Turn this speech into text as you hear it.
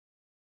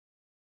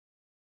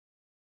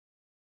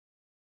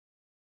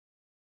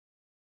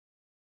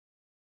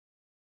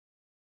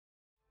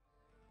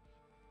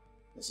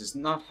This is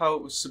not how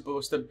it was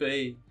supposed to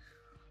be.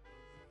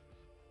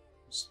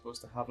 We're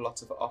supposed to have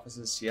lots of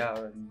offices here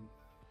and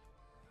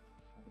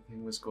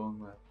everything was going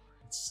well.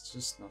 It's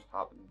just not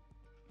happening.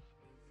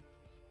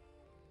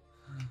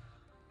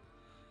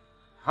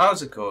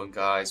 How's it going,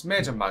 guys?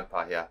 Major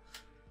Magpie here,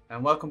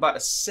 and welcome back to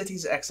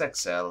Cities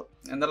XXL.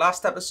 In the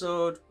last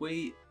episode,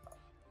 we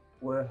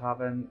were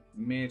having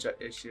major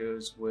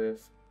issues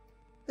with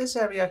this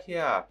area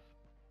here.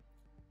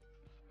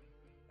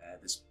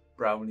 This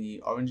browny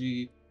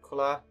orangey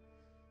colour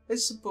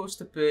is supposed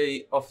to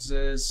be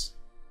offices,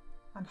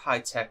 and high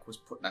tech was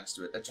put next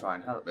to it to try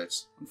and help it.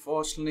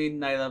 Unfortunately,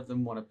 neither of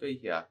them want to be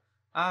here,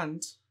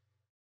 and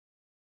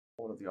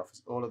all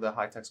of the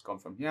high tech's gone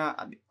from here,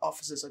 and the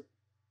offices are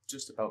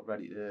just about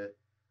ready to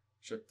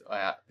shut.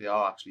 They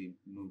are actually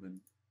moving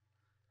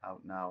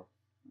out now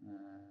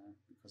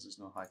because there's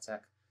no high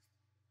tech.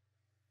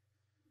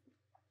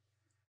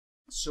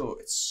 So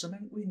it's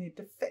something we need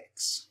to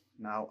fix.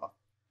 Now,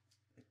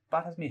 it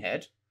batters my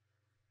head,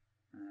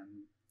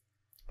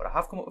 but I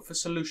have come up with a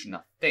solution,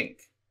 I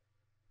think.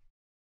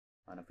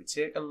 And if we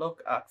take a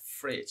look at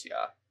freight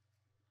here,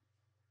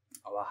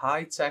 our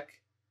high tech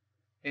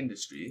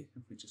industry,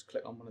 if we just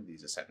click on one of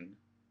these a second,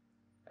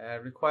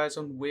 requires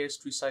on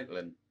waste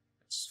recycling.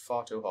 It's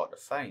far too hard to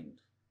find.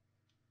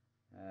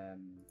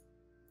 And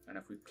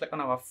if we click on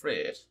our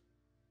freight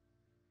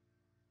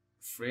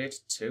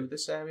to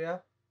this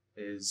area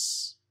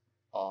is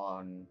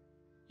on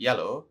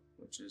yellow,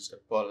 which is a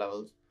poor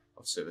level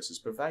of services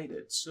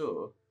provided.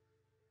 So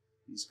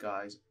these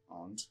guys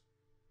aren't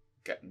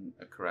getting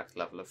a correct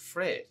level of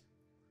freight.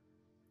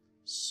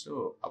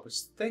 So I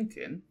was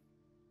thinking,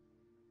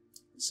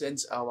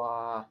 since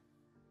our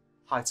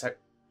high tech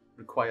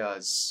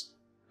requires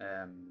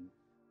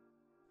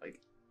like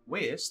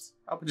waste,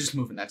 I would just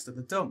move it next to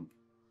the dump.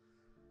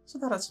 So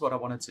that's what I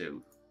want to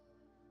do.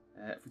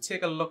 If we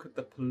take a look at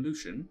the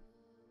pollution,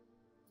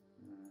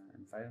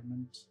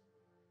 environment,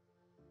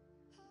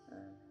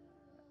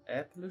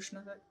 air pollution,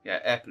 is it? Yeah,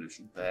 air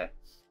pollution there.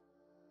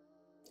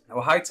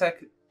 Our high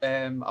tech,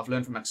 I've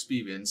learned from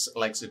experience,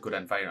 likes a good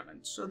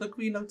environment, so the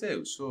green will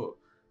do. So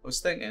I was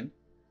thinking,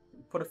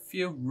 put a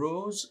few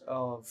rows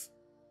of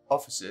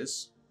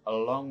offices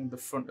along the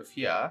front of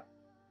here,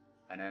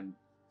 and then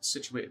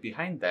situated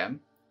behind them,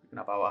 we can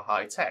have our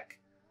high tech.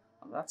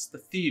 And that's the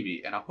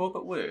theory, and I hope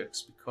it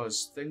works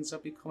because things are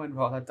becoming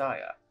rather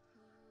dire.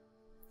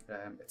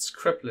 It's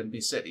crippling me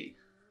city.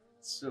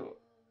 So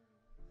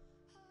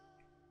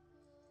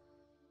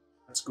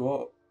let's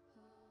go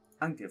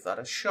and give that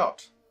a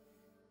shot.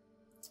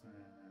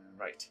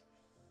 Right.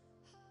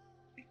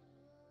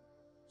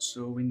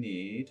 So we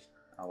need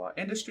our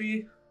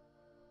industry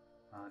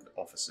and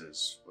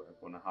offices. We're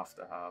going to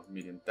have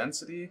medium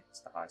density.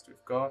 It's the highest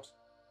we've got.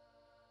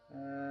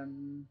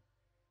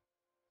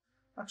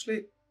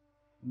 Actually,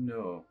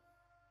 no.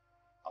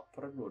 I'll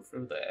put a road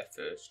through there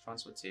first.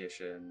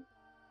 Transportation.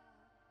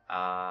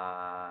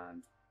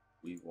 And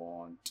we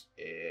want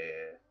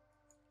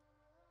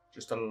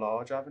just a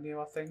large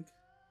avenue, I think.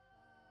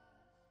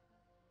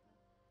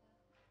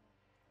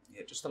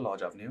 Yeah, just a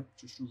large avenue.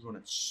 Just run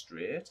it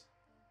straight.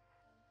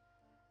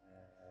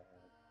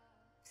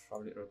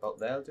 Probably about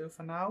there'll do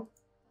for now.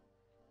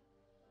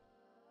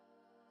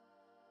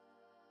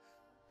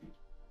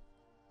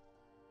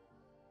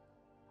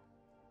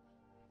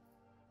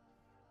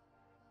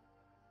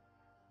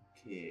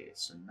 Okay,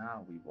 so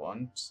now we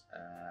want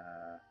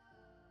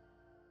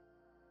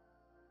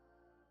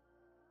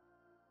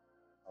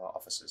our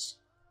offices.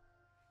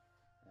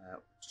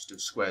 Just do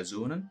square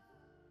zoning.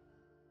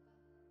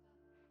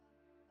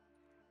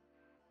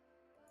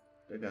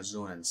 Bigger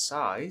zoning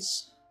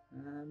size.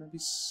 Maybe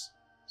see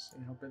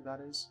how big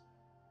that is.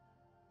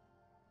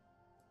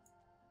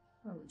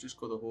 We'll just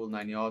go the whole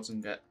 9 yards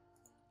and get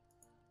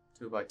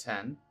 2 by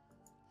 10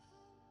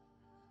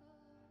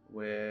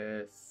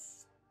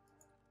 with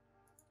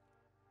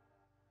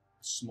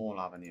a small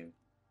avenue.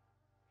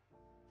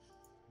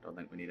 Don't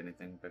think we need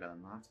anything bigger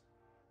than that.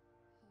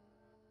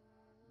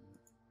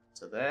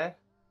 So there,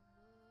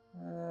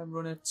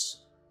 run it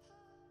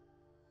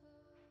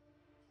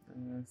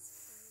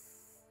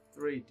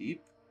 3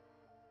 deep.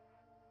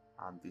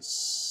 And the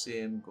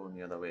same going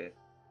the other way.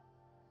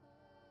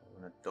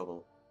 I'm gonna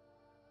double.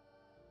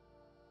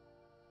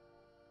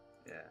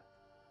 Yeah.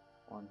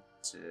 1,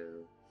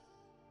 2,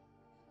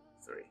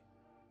 3.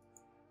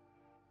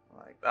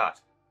 Like that.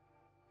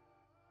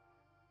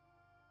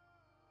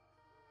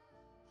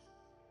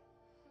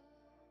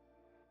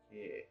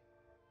 Okay.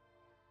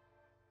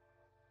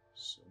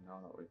 So now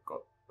that we've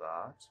got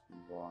that,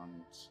 we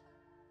want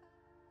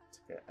to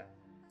get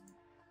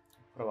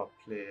put our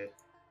play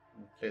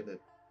the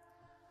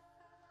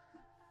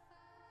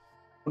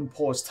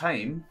unpause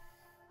time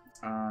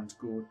and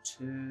go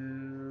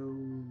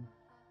to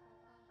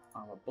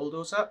our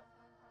bulldozer.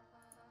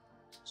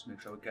 Just make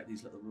sure we get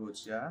these little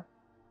roads here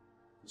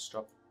to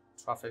stop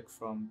traffic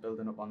from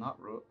building up on that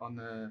road, on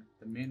the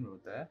main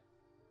road there.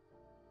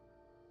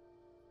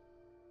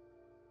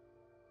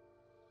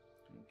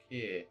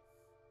 Okay,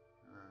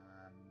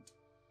 and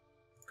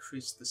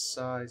increase the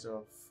size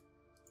of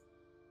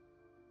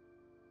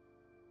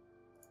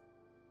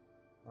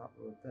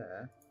go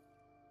there.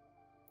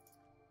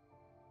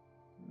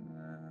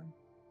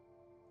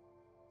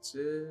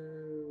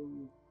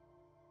 To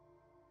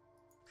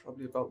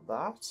probably about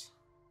that.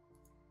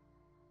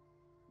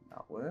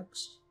 That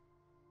works.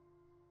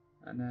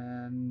 And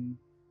then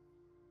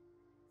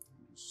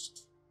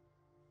just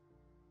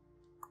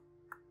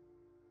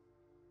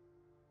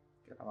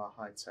get our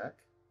high tech.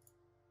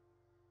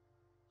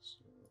 So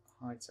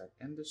high tech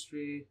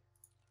industry,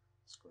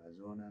 square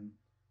zoning,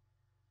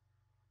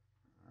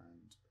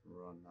 and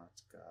run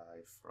that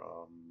guy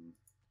from.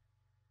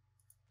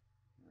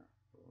 Yeah,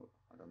 well,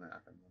 I don't think I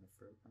can run it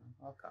through.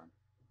 I can.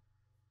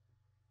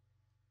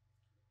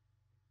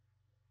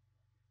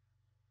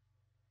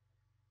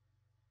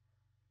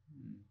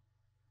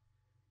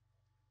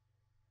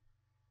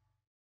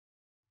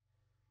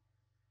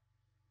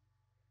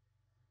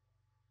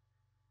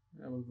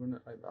 Yeah, we'll run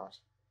it like that.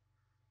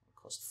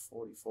 It'll cost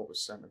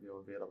 44% of your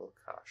available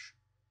cash.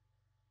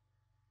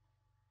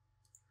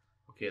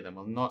 Okay, then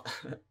we'll not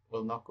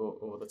we'll not go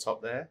over the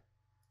top there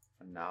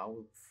for now.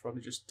 We'll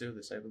probably just do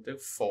this. I will do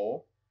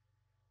 4.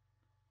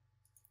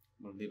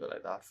 We'll leave it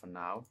like that for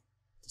now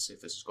to see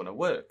if this is going to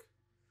work.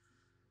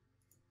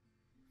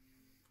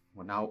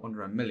 We're now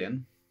under 1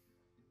 million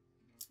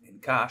in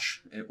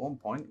cash. At one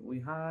point we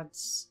had,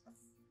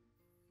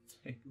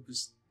 I think it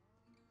was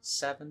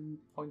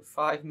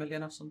 7.5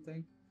 million or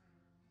something.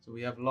 So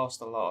we have lost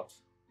a lot.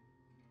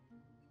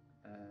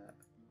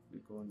 We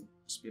go and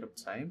speed up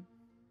time.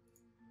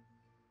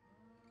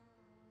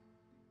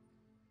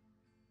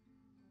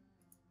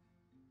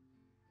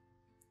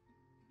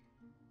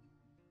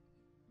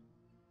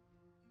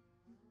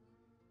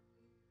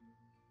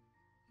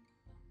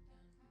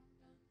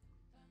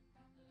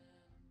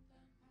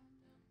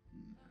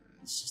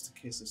 It's just a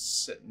case of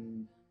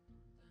sitting,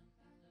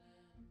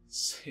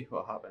 see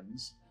what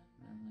happens.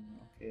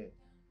 Okay.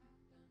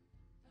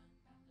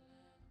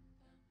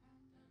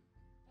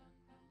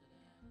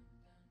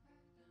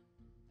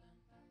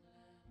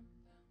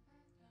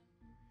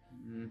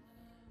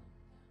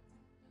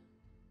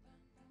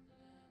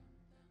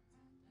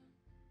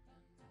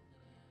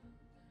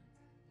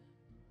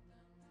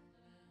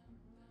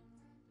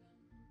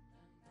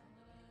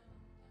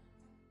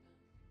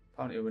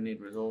 Apparently we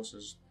need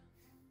resources.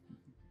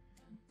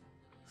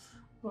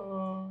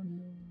 Oh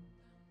no.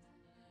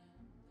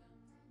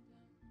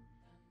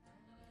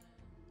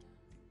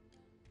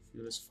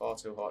 Fuel is far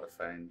too hard to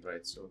find.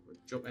 Right, so if we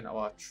jump into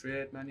our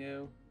trade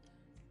menu,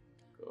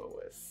 go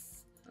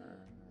with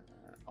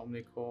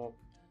Omnicorp,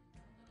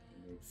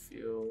 we need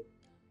fuel.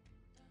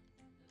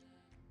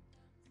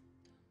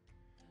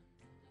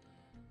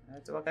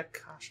 Do I get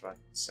cash if I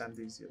send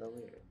these the other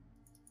way?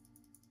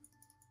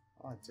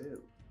 Oh, I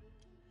do.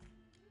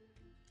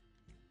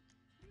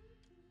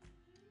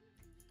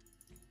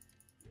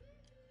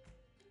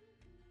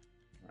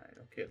 Right,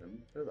 okay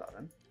then, do that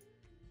then.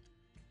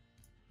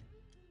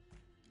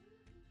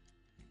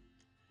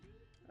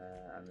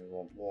 And we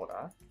want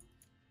water.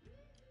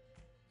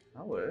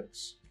 That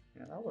works.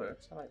 Yeah, that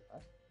works. I like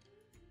that.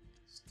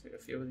 Let's take a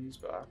few of these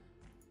back.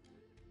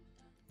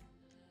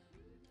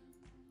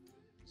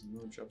 There's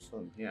no jobs for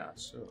them here,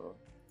 so.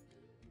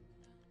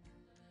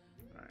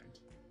 Right.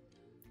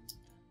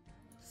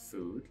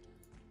 Food.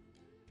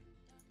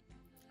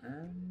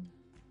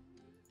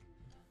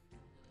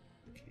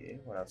 Okay,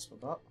 what else we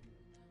got?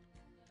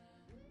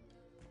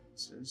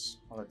 This is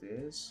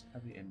holidays,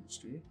 heavy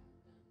industry.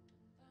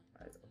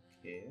 Right,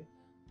 okay.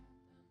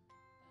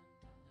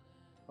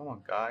 Come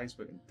on guys,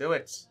 we can do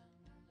it!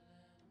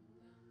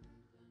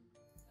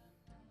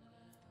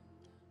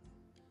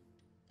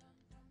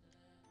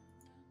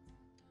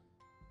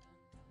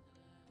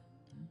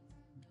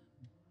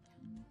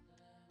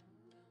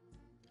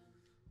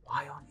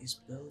 Why aren't his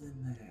building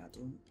there? I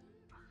don't...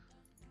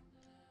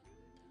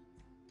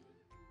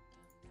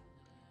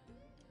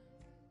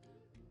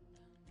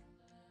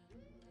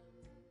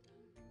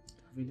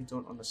 I really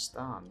don't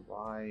understand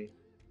why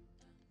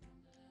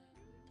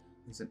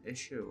there's an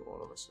issue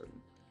all of a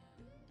sudden.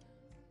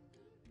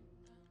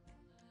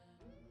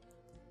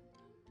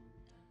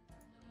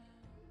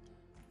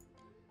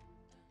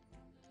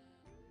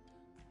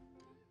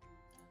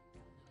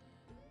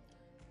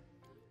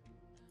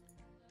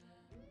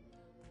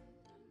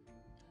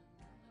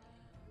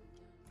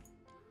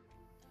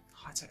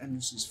 High-tech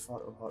industries far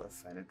too hard to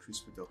find, increase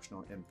production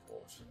or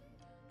import.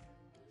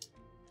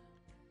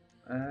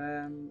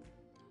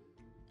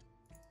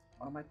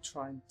 What I might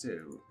try and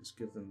do is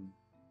give them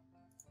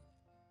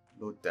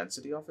low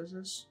density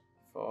offices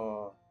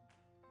for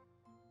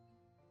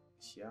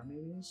here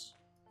maybe.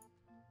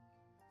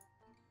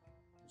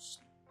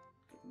 Just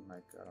give them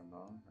like, I don't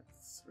know, like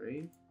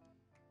 3.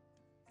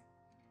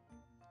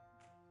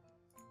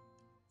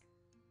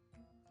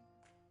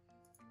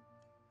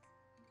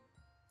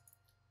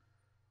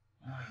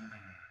 Right,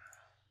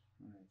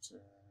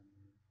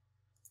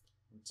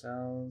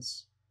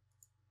 hotels,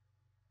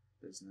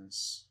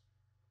 business,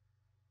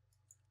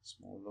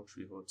 small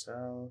luxury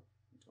hotel.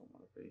 We don't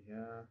want to be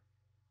here.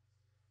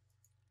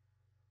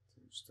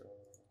 2-star,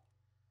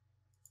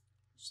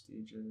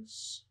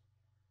 prestigious.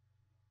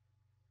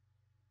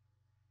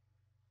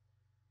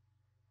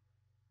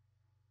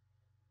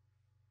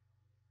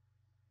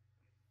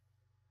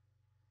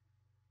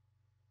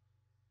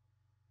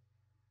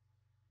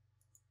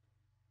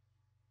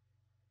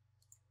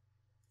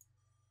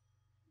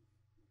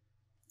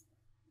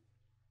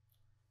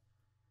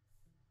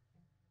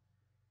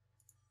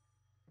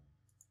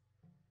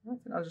 I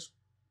think I'll just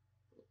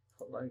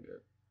put like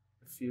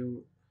a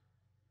few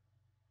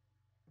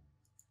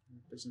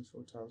business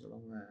hotels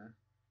along there.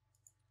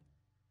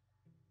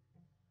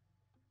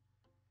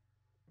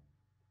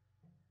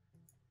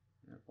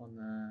 Yep, one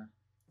there.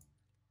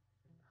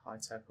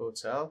 High-tech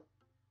hotel.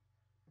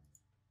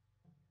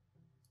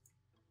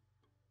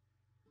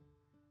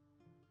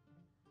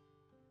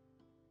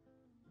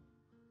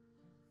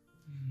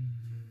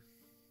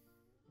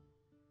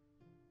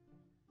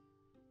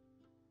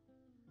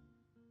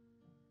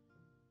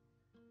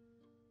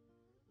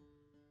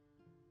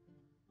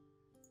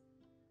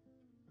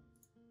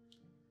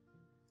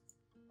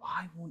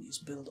 Why won't you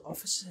build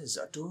offices?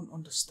 I don't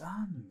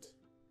understand.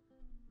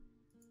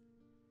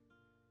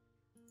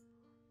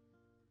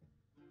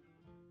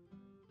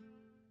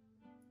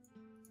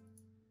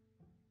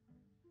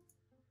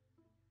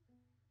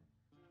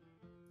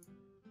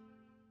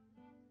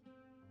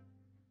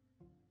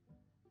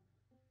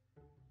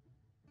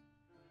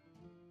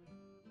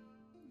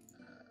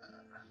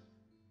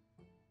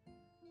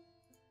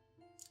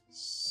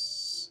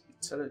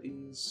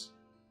 Utilities.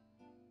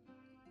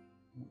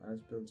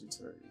 Let's build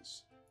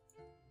utilities.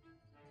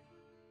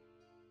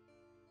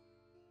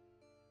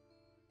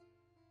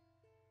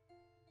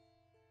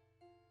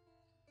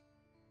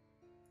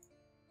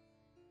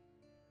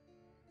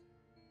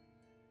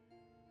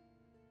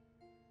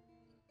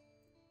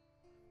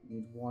 You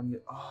need one.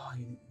 Oh,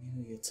 you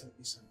need a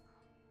utility center.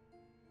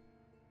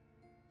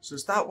 So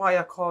is that why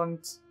I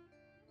can't?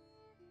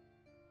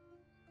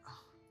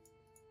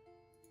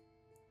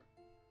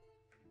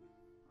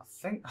 I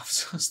think I've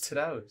sussed it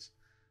out,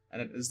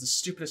 and it is the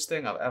stupidest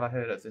thing I've ever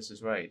heard. If this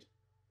is right,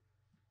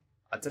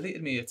 I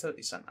deleted my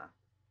utility center,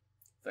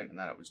 thinking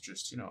that it was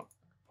just, you know,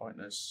 a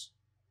pointless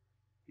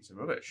piece of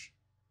rubbish.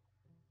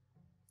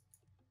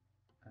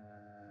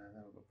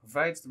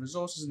 Provides the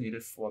resources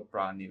needed for a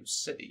brand new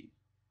city.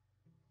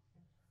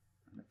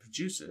 And it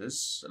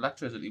produces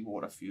electricity,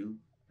 water, fuel,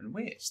 and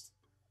waste.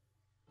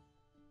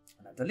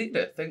 And I deleted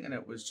it thinking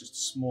it was just a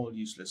small,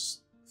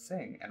 useless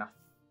thing. And I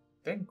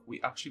think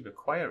we actually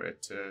require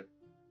it to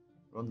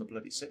run the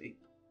bloody city.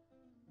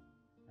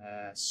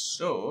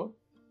 So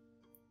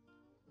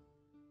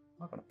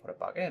I'm going to put it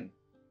back in.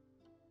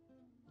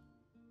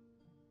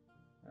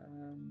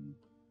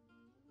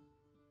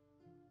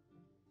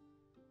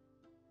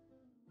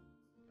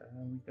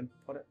 We can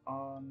put it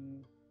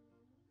on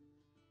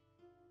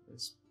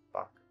this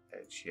back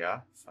edge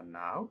here for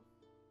now.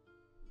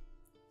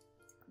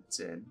 And it's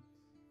in.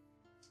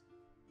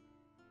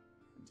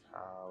 And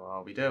how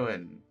are we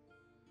doing?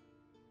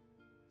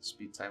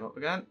 Speed time up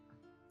again.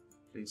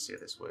 Please see if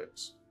this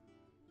works.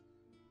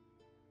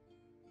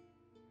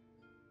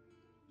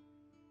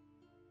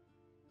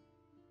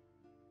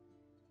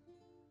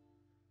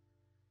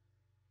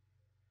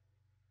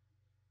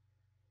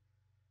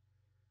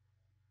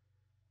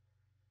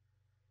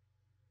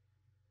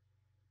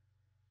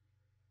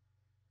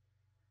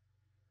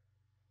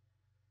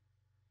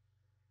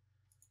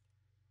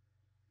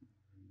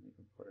 We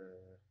can put a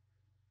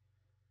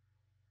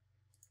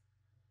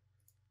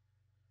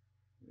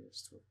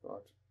waste to a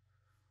pod,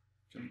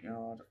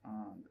 junkyard,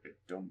 and a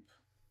dump.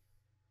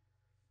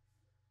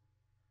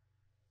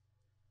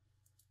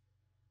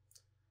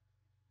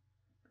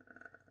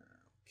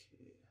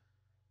 Okay.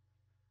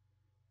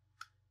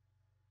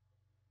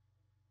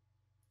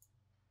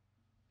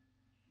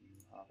 You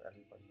have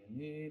everybody you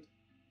need.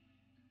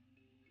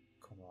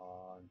 Come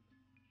on.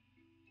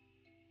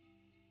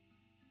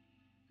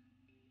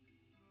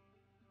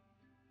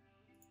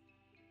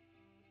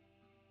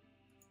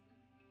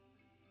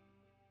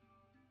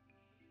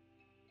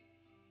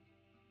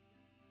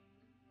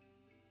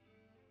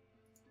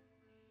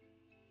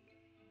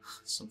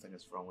 Something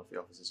is wrong with the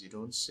offices, you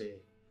don't say.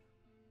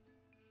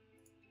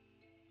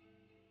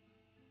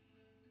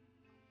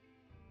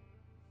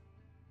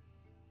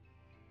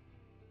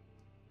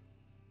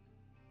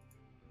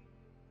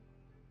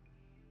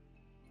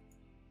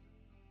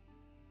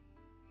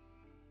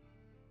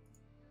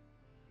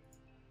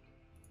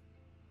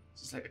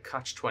 This is like a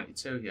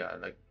catch-22 here.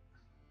 Like,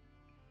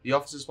 the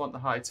officers want the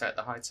high tech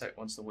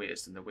wants the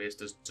waste, and the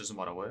waste doesn't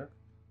want to work.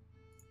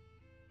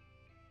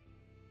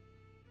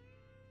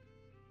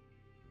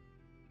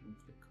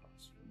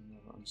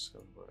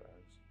 Unskilled workers.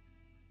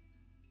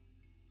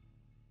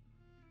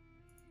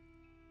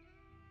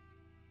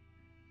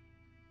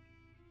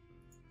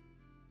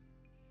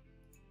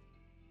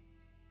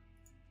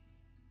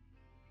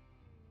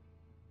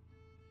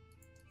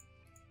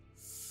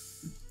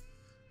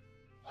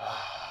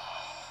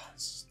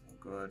 This is no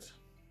good.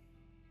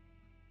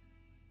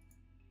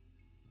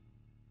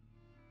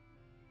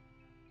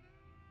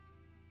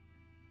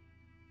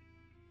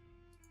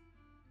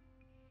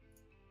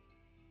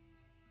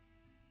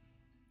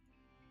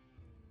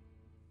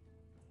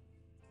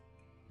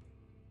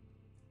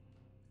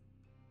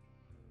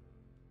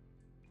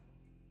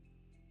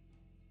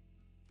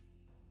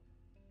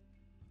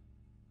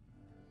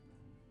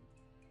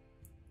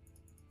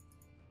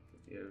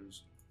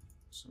 Use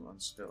some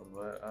unskilled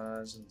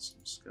workers and some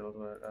skilled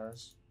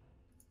workers.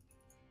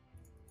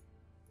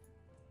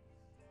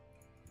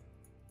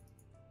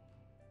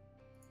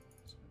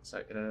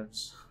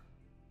 Executives.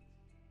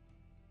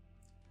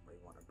 We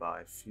want to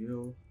buy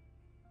fuel.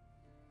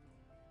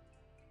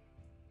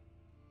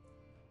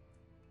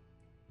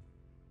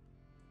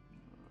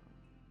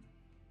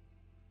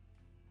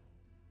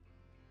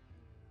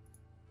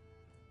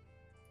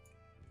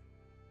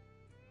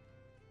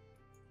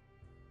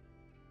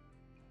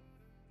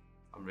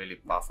 I'm really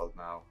baffled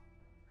now.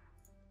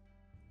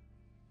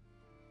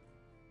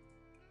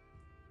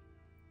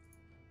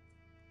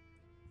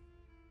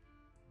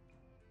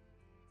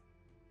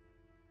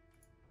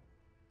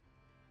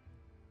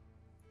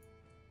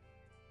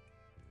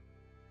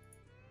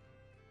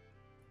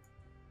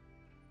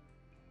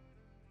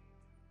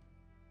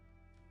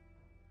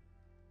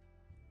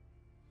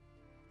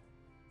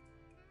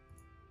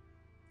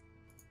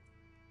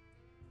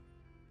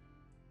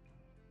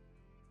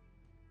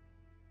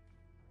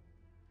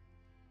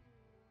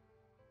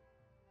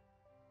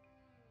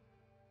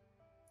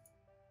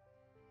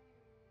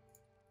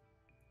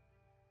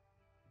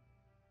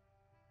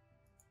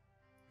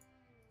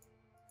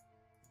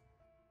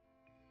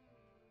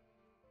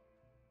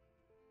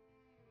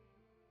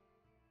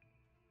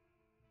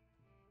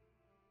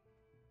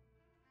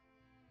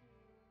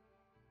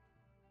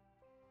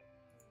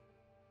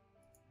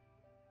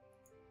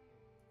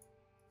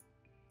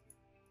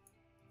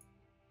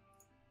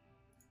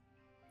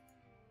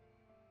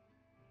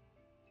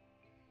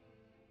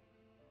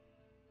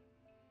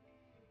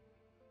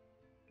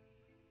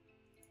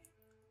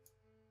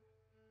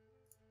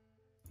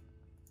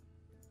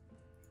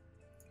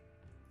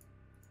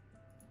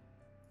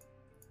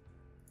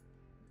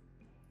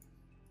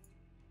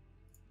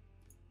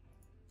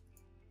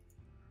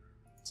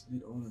 Let's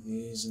meet all of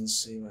these and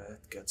see where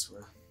it gets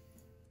with.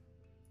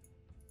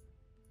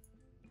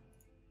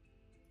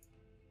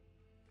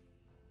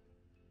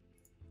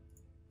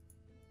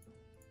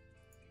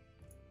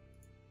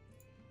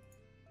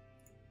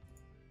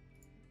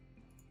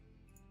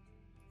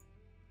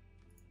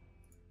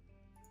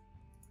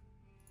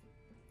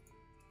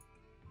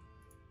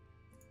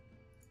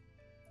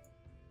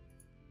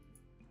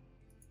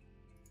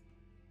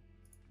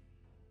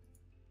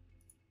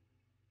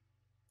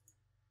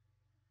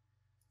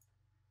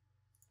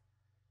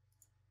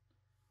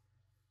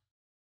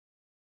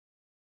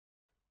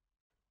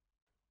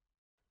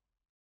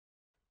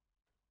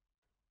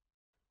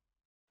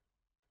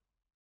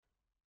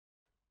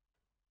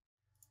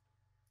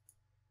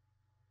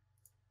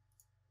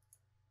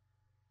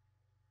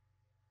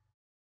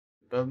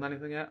 Building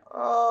anything yet?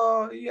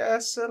 Oh,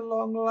 yes, at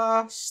long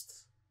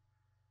last.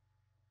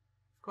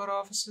 We've got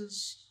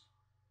offices.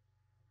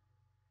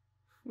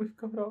 We've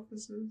got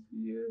offices,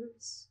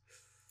 yes.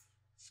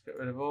 Let's get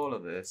rid of all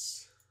of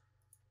this.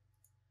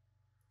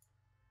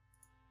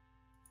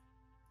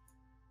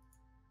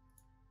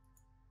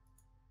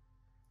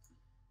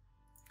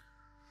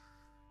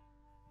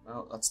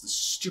 Well, that's the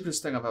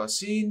stupidest thing I've ever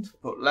seen,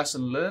 but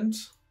lesson learned.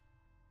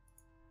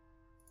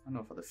 I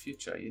know for the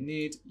future, you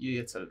need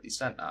your utility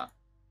centre.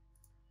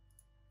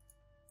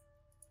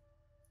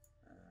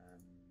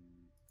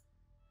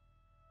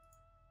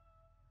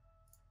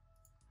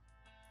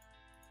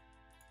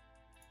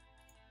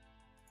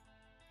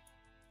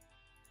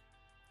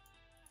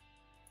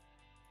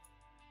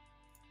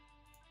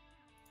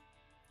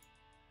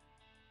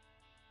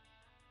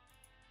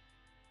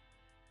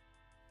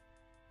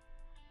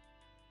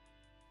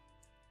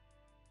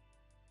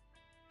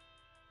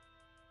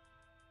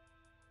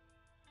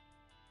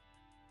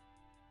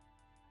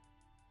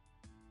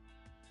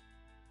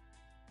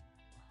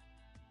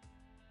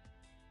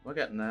 We're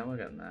getting there, we're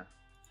getting there.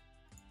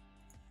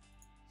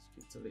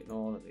 Let's keep deleting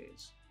all of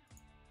these.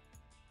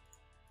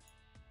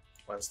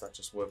 Whilst that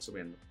just works away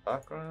in the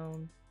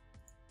background.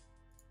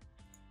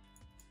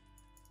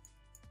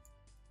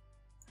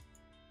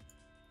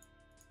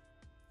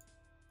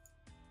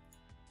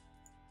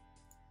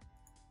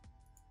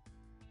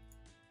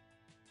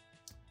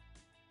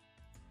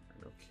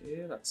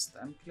 Okay, that's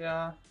them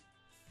clear.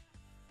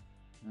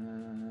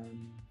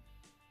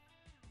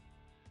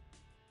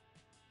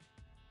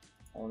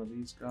 All of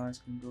these guys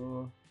can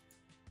go.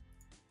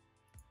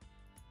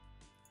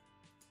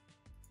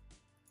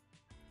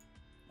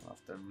 I'll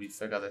have to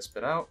refigure this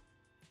bit out.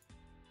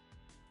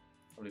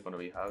 Probably going to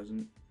be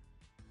housing.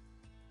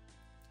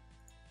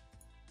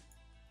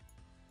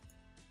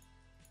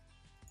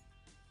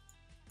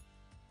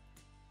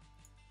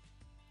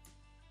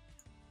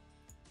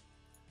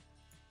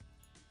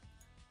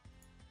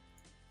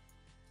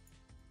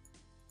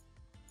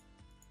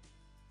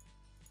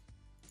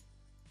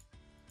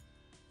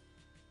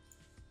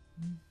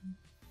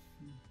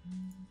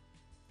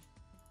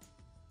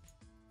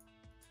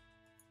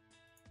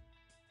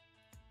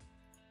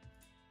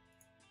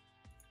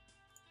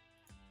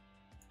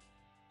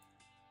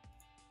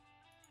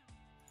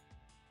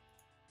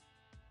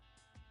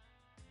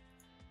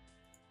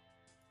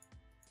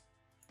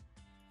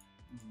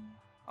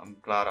 I'm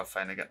glad I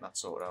finally get that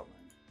sorted out, man.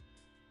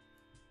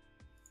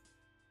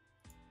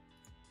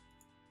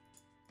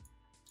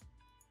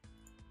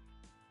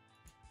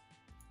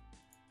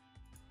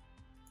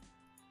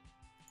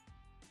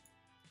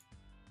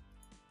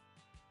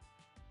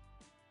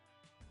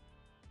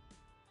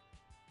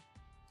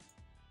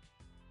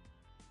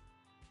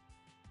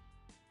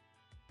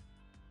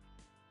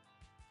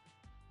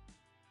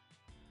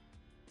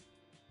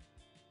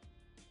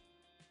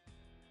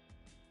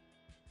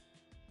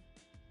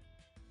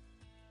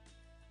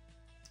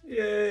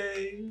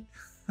 Yay!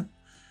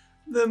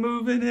 They're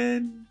moving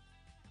in.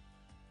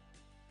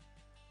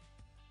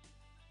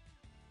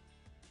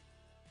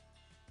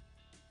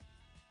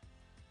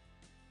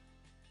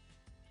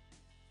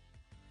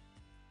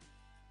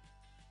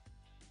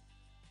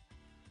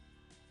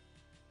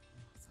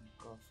 Thank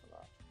God for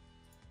that.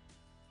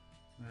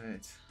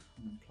 Right,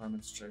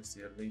 unemployment strikes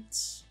the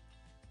elites.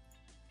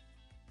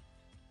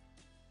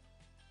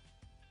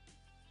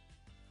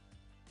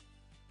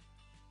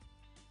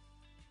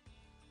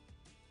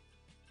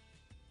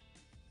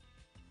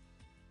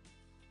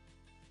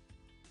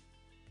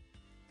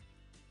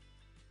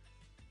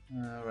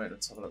 Right,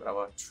 let's have a look at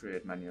our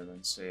trade menu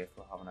and see if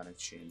we're having any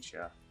change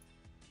here.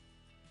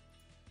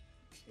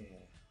 Okay.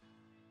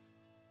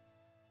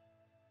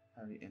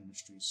 Heavy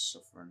industry's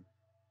suffering.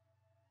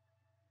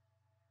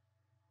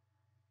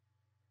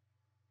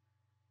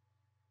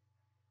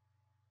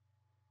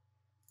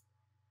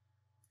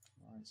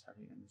 Why is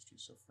heavy industry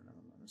suffering?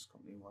 This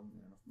company wasn't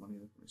enough money.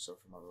 The company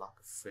suffered from a lack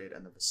of freight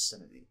in the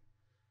vicinity.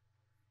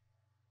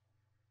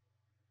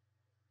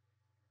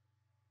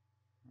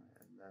 Right,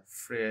 and the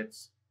freight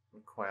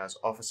requires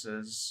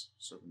offices,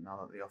 so now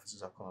that the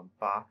offices are coming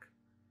back,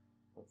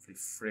 hopefully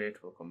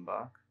freight will come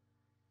back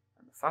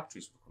and the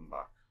factories will come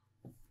back.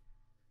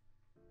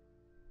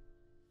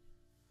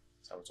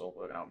 That's how it's all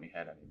working out in my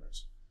head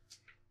anyways.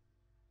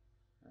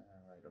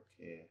 Right,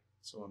 okay,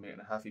 so we're making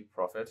a healthy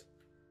profit.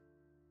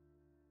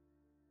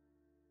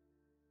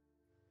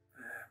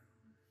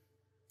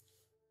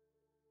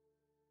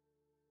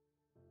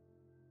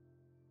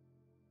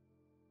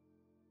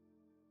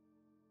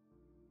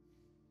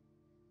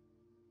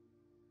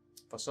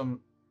 For some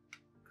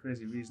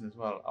crazy reason as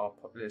well, our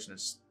population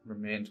has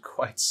remained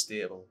quite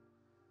stable.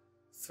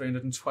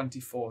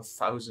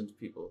 324,000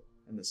 people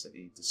in the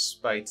city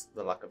despite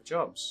the lack of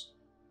jobs,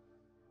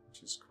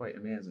 which is quite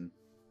amazing.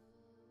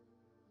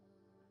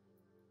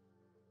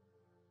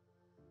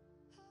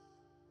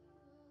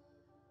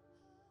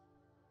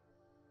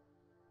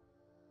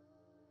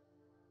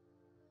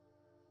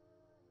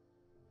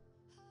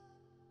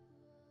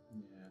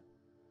 Yeah.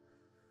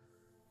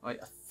 I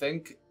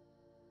think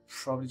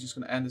probably just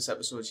going to end this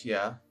episode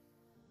here.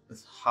 I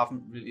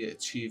haven't really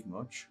achieved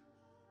much.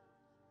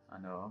 I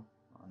know,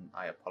 and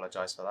I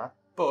apologise for that.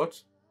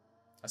 But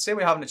I say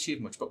we haven't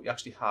achieved much, but we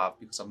actually have,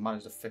 because I've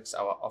managed to fix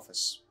our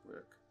office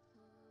work.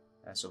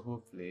 So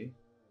hopefully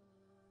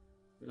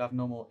we'll have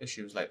no more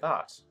issues like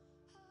that.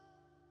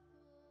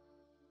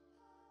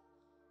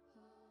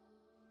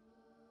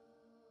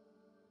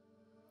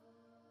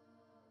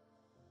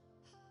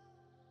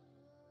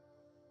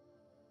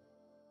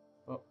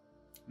 But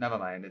never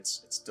mind,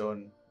 it's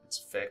done, it's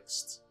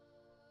fixed,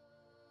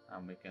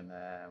 and we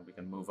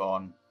can move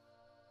on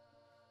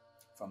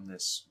from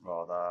this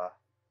rather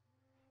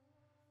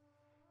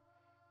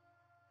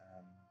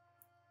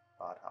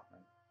bad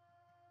happening.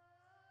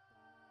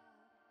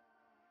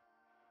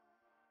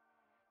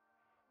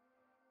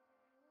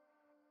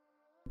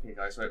 Okay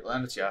guys, right, we'll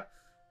end it here.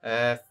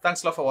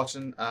 Thanks a lot for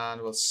watching,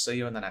 and we'll see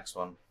you in the next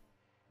one.